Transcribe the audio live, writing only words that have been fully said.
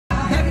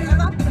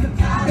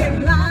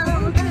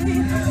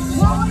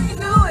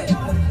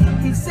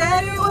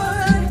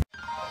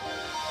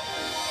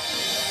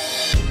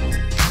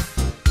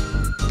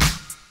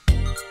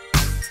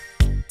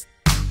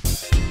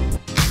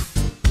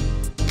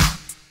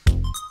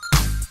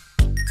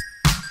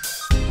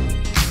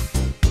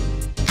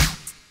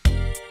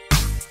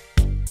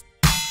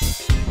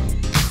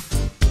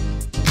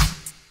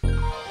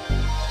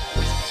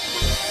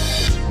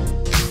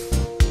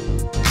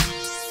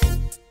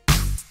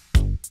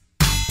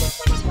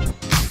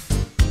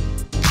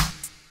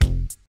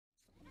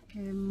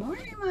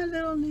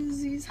little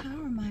newsies. How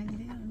are my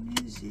little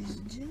newsies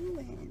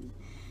doing?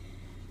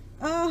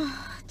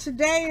 Oh,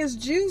 today is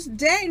juice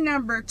day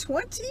number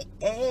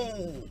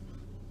 28.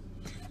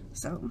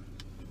 So,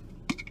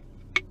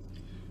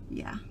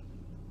 yeah.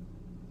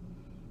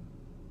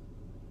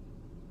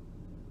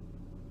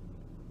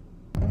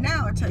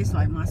 Now it tastes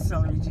like my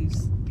celery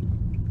juice.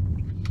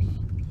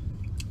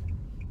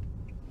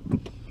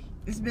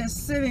 It's been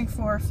sitting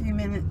for a few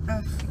minutes.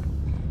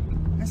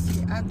 Let's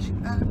see, I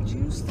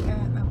juiced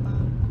at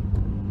about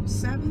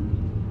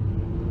 7.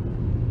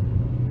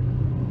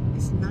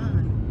 It's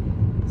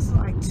 9. It's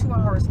like 2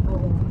 hours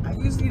old. I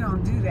usually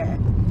don't do that.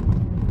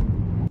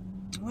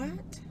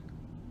 What?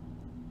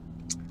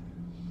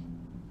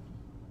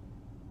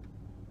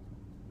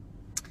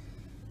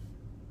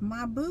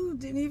 My boo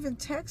didn't even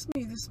text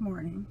me this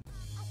morning.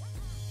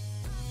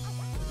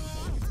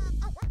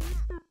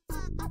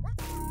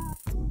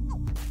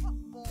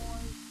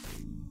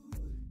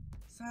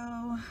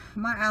 So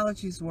my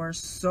allergies were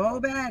so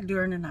bad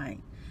during the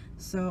night.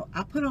 So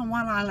I put on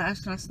one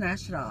eyelash and I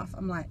snatched it off.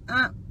 I'm like,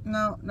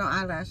 no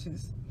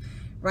eyelashes.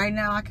 Right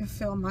now I can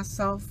feel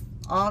myself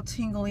all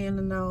tingly in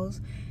the nose.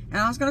 And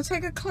I was going to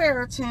take a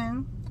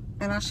Claritin,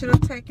 and I should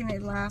have taken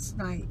it last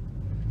night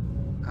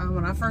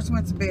when I first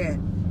went to bed.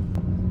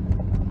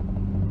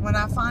 When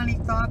I finally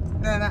thought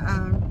that,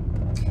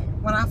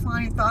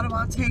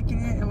 about taking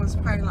it, it was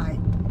probably like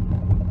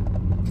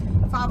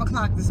 5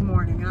 o'clock this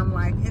morning. And I'm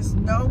like, it's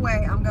no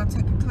way I'm going to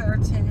take a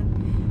Claritin,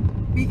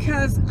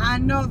 because I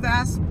know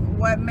that's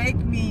what makes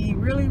me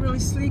really, really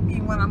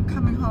sleepy when I'm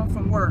coming home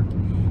from work.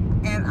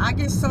 And I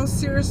get so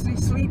seriously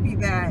sleepy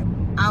that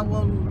I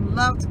will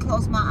love to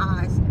close my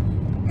eyes.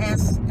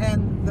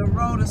 And the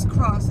road is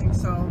crossing.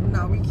 So,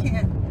 no, we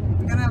can't.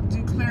 We're going to have to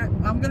do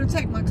Claritin. I'm going to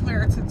take my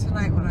Claritin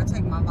tonight when I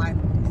take my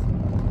vitamins.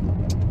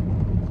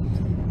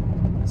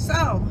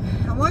 So,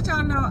 I want y'all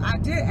to know I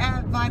did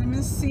add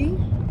vitamin C.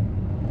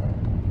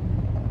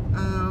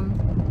 I'm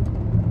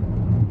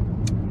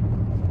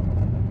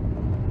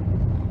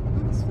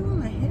just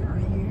feeling a hair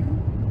right here.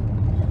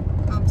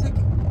 I'm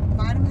taking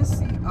vitamin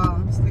C. Oh,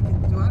 I'm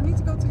thinking, do I need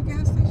to go to the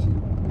gas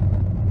station?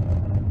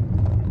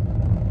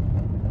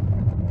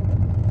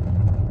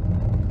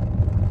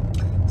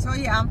 So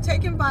yeah, I'm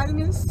taking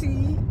vitamin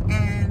C,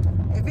 and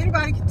if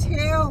anybody can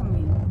tell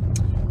me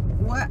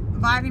what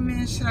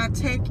vitamin should I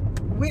take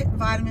with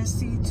vitamin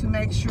C to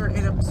make sure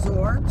it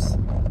absorbs,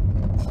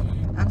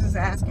 I'm just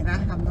asking. I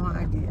have no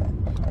idea,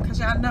 because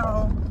y'all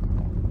know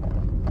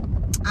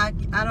I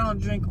don't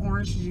drink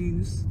orange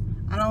juice.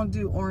 I don't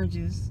do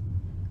oranges.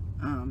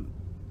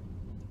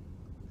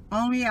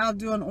 Only I'll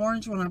do an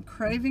orange when I'm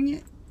craving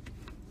it,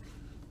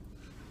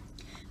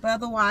 but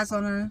otherwise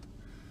on a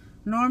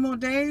normal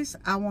days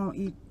I won't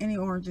eat any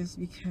oranges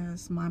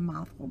because my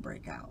mouth will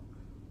break out.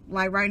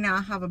 Like right now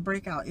I have a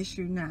breakout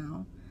issue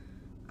now,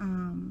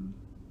 and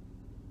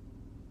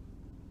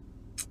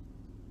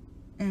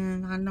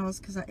I know it's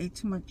because I ate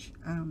too much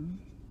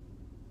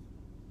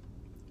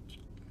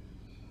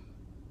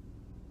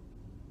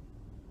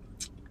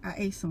I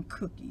ate some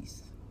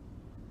cookies.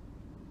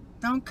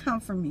 Don't come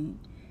for me,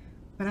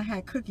 but I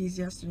had cookies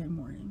yesterday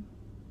morning,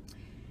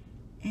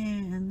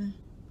 and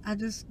I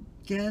just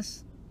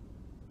guess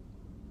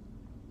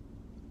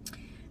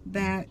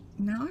that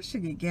now I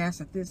should get gas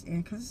at this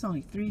end, because it's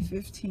only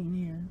 3:15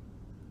 here.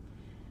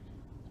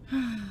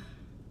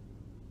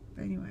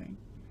 But anyway,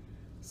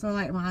 so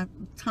like my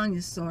tongue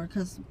is sore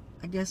because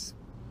I guess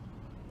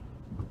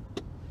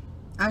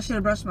I should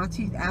have brushed my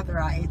teeth after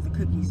I ate the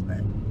cookies,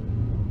 but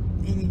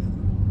anyway.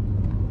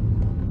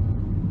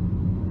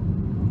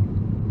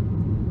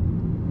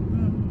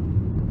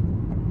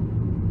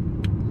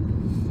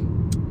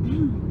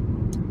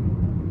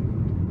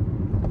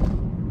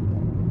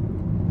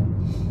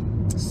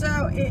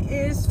 So it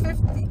is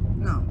 50,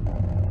 no,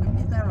 let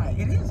me get that right.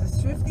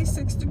 It's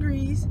 56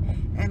 degrees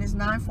and it's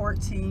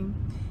 9:14.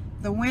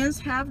 The winds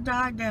have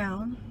died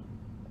down.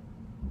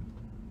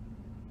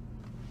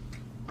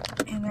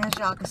 And as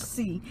y'all can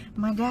see,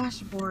 my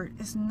dashboard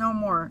is no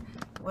more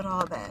with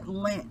all that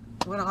lint,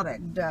 with all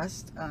that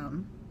dust.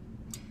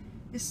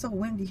 It's so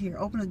windy here.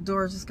 Open the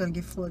door, it's just gonna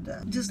get full of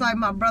dust. Just like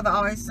my brother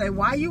always say,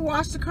 why you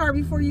wash the car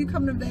before you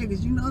come to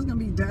Vegas? You know it's gonna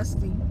be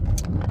dusty.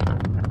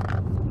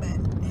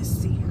 But let's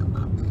see how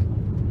about that.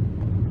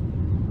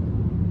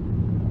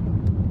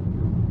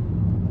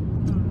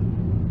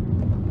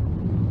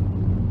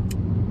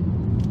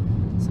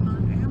 So I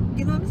am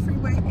getting on the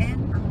freeway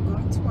and I'm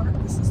going to work.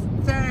 This is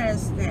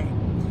Thursday,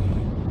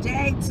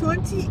 day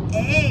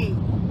 28.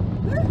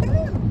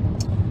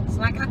 Woohoo! So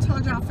like I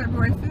told y'all,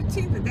 February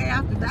 15th, the day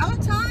after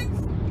Valentine's,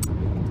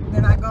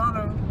 then I go on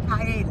a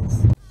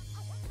hiatus.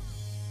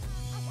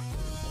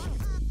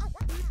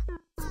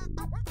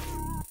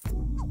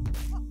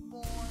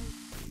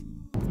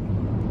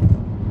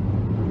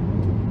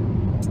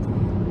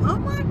 Oh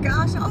my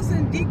gosh, I was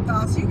in deep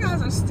thoughts. You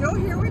guys are still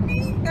here with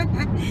me?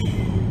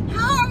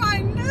 How are my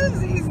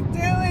newsies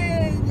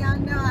doing? Y'all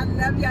know I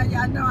love y'all.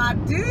 Y'all know I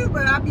do,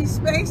 but I be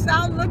spaced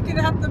out looking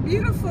at the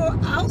beautiful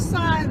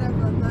outside of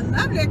the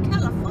lovely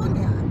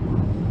California.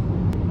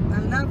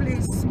 a lovely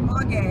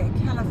smoggy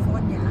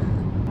California.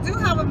 I do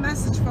have a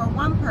message for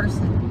one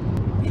person.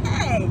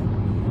 Hey,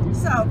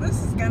 so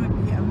this is gonna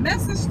be a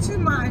message to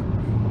my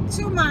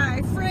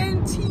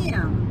friend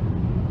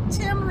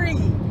Tim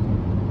Reed.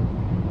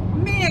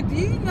 Man, do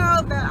you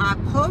know that I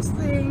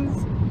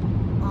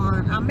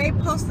may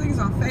post things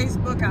on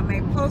Facebook, I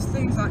may post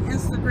things on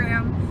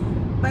Instagram,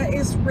 but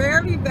it's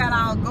rarely that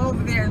I'll go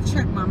over there and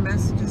check my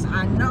messages.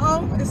 I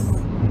know if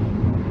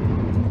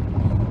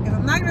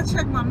I'm not gonna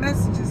check my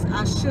messages,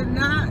 I should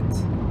not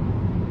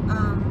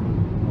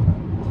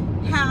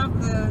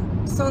have the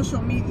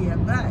social media,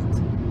 but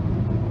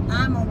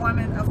I'm a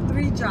woman of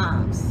 3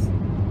 jobs,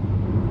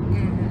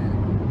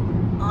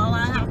 and all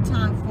I have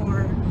time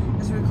for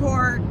is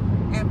record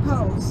and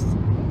post,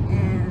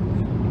 and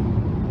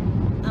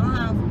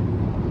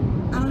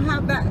I don't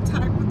have that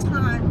type of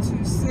time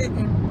to sit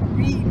and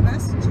read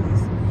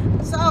messages.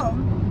 So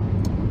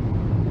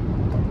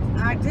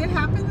I did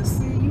happen to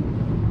see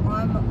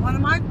one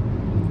of my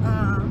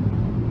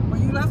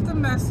when you left a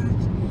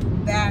message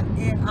that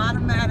it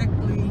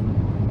automatically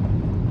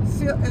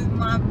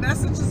my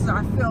messages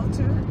are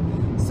filtered,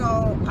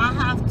 so I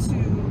have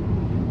to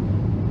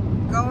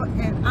go,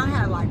 and I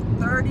had like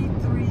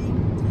 33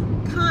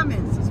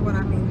 comments is what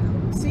I mean.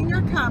 I've seen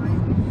your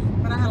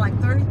comment, but I had like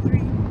 33,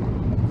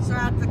 so I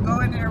had to go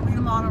in there and read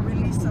them all and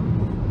release them.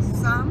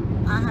 Some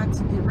I had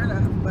to get rid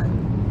of, but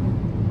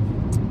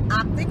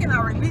I'm thinking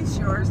I'll release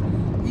yours.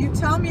 You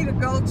tell me to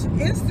go to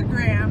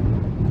Instagram.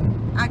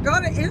 I go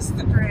to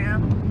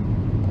Instagram.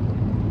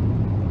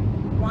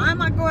 Why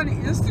am I going to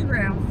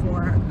Instagram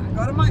for? I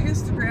go to my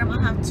Instagram. I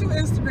have 2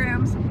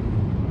 Instagrams,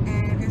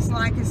 and it's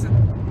like it's a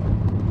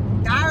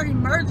dire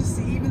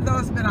emergency, even though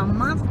it's been a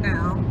month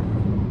now.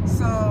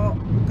 So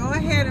go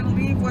ahead and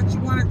leave what you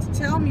wanted to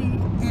tell me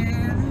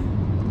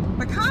in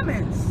the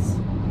comments.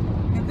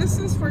 And this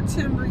is for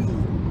Tim Reed.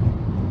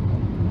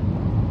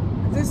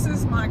 This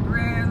is my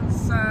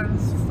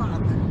grandson's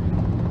father.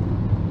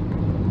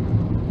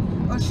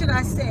 Or should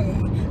I say,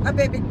 a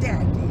baby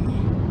daddy.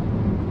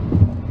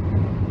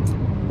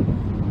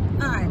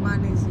 Alright, my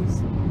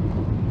newsies.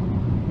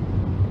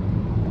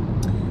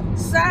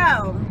 So,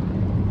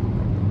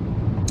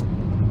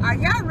 are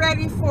y'all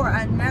ready for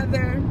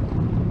another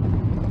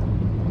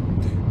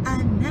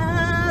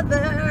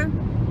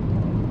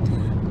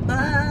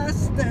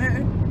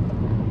Bustr?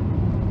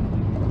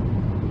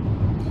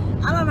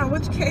 I don't know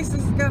which case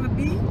this is gonna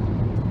be,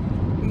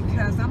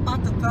 because I'm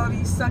about to throw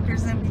these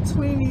suckers in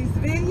between these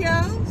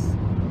videos,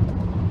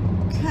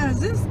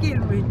 because it's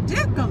getting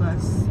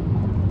ridiculous.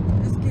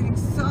 It's getting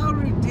so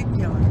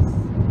ridiculous.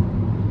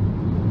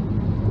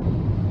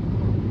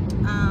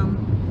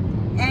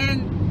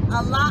 And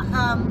a lot,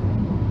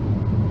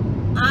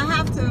 I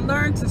have to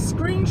learn to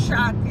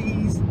screenshot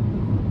these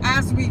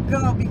as we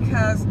go,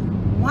 because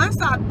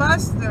once I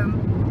bust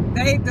them,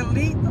 they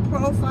delete the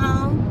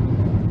profile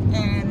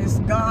and it's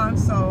gone,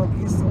 so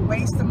it's a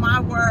waste of my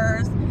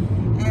words.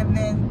 And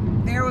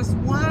then there was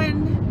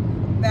one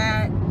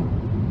that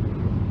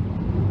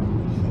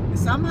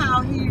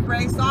somehow he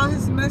erased all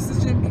his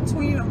message in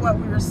between of what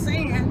we were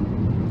saying,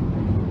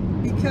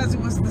 because it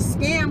was the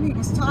scam he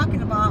was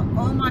talking about.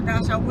 Oh my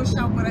gosh, I wish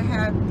I would have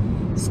had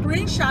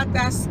screenshot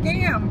that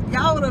scam.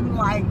 Y'all would have been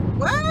like,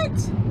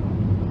 what?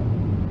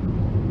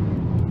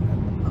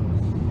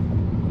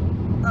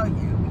 Oh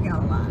yeah, we got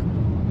a lot.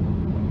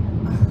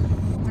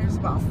 There's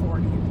about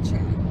 40 in the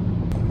chat.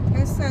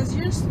 It says,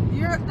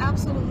 you're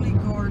absolutely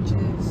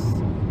gorgeous.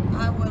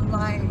 I would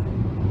like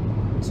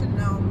to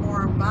know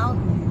more about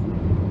you.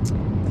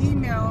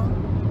 Email.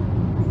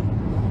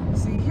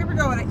 See, here we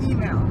go with an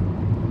email.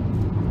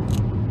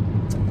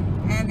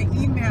 And the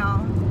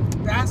email,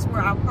 that's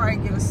where I'll probably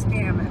get a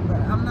scam at.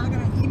 But I'm not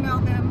going to email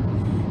them,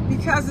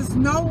 because there's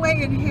no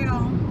way in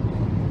hell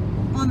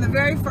on the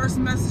very first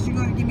message you're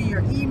going to give me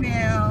your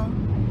email.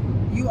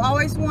 You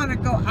always want to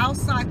go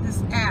outside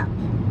this app.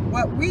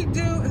 What we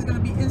do is going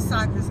to be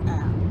inside this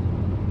app.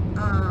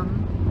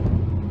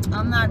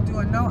 I'm not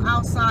doing no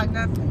outside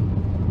nothing.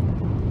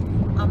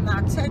 I'm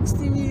not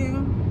texting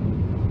you.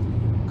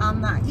 I'm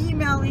not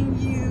emailing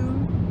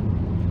you.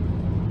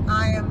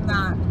 I am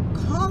not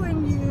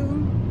calling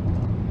you.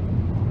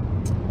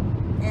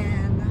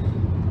 And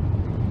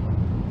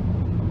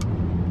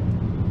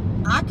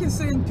I can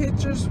send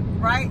pictures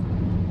right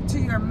to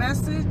your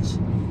message.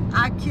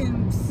 I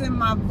can send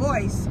my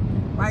voice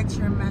right to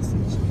your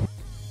message.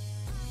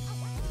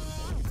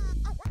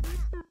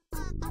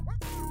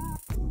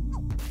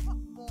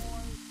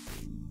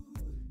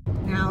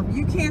 Now, if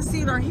you can't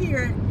see it or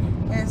hear it,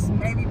 it's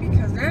maybe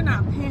because they're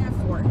not paying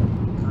for it.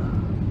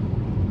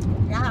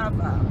 I have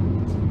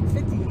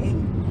 58.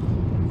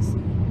 Let me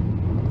see.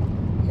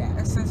 Yeah,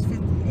 it says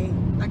 58.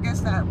 I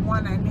guess that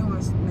one I knew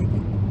was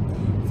making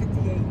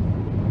 58.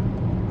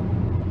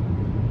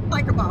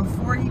 Like about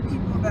 40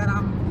 people that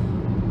I'm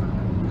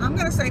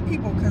gonna say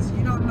people, because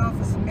you don't know if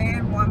it's a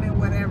man, woman,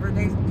 whatever.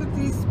 They put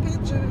these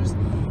pictures,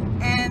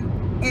 and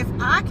if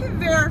I can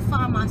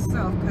verify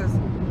myself, because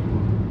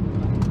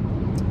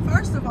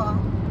first of all,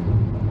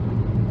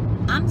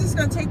 I'm just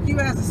gonna take you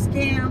as a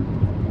scam,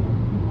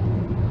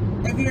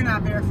 if you're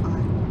not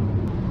verified.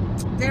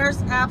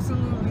 There's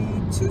absolutely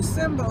 2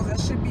 symbols that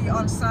should be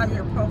on the side of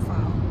your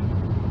profile,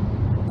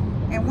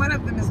 and one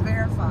of them is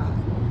verified.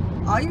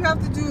 All you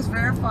have to do is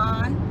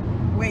verify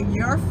with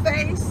your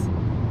face,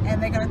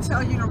 and they're going to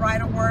tell you to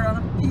write a word on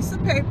a piece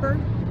of paper,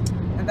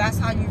 and that's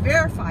how you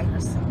verify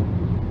yourself.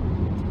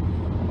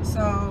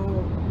 So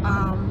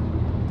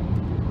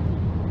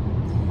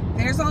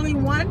there's only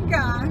one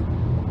guy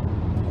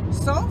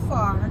so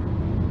far.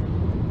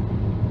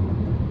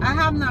 I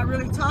have not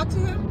really talked to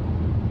him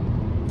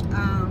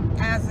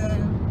as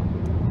in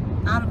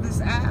out of this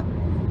app,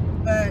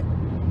 but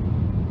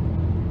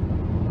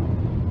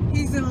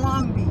he's in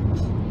Long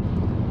Beach.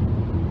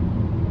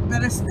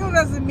 But it still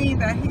doesn't mean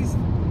that he's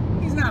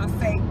not a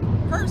fake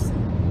person,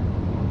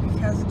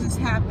 because it just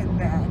happened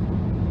that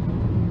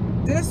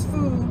this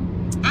food,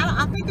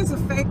 I think it's a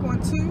fake one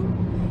too,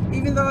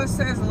 even though it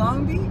says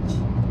Long Beach.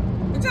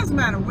 It doesn't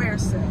matter where it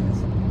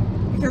says,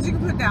 because you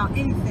can put down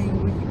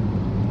anything.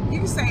 You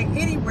can say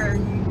anywhere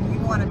you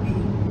want to be.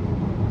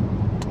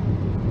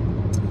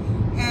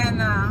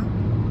 And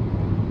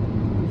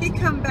he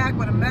come back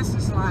with a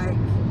message like,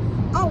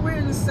 "Oh, we're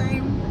in the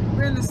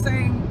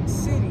same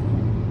city."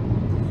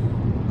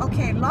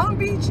 Okay, Long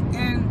Beach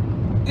and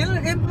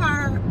Inland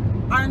Empire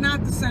are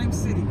not the same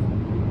city.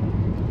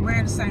 We're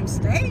in the same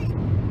state.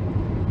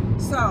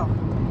 So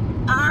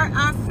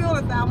I feel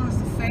that one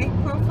is a fake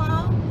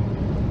profile.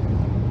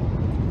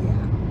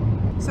 Yeah.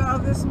 So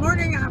this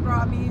morning I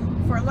brought me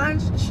for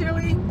lunch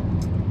chili,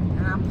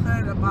 and I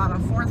put about a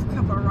 1/4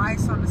 cup of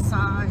rice on the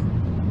side.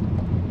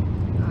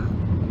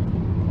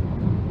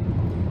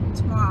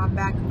 Tomorrow I'm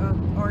back,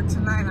 or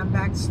tonight I'm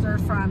back to stir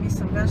fry me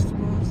some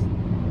vegetables.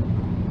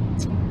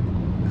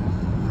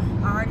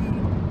 I already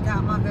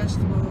got my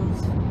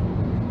vegetables.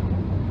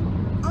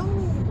 Oh,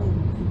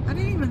 I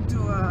didn't even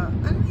do a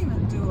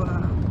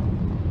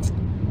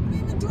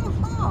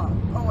haul.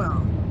 Oh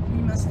well,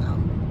 you missed out.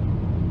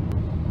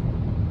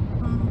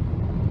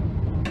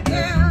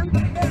 Yeah,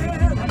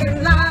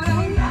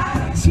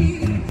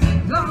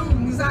 as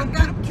long as I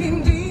got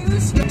King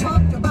Jesus, you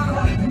talked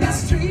about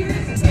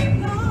mysteries. As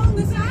long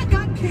as I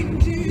got King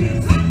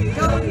Jesus,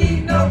 don't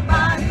need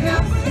nobody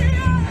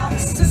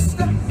else.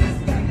 Sister,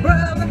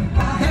 brother,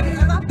 have you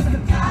ever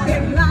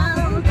been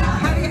loud?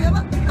 Have you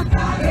ever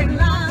been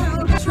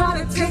loud?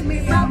 Try to take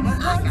me out, but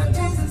I got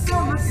Jesus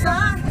on my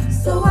side,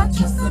 so I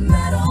just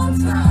submit on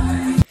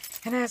time.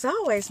 And as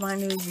always, my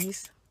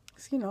newsies,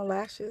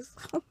 lashes.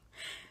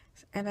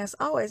 And as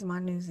always, my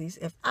newsies,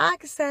 if I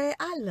can say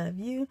I love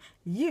you,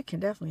 you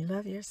can definitely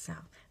love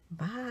yourself.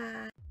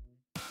 Bye.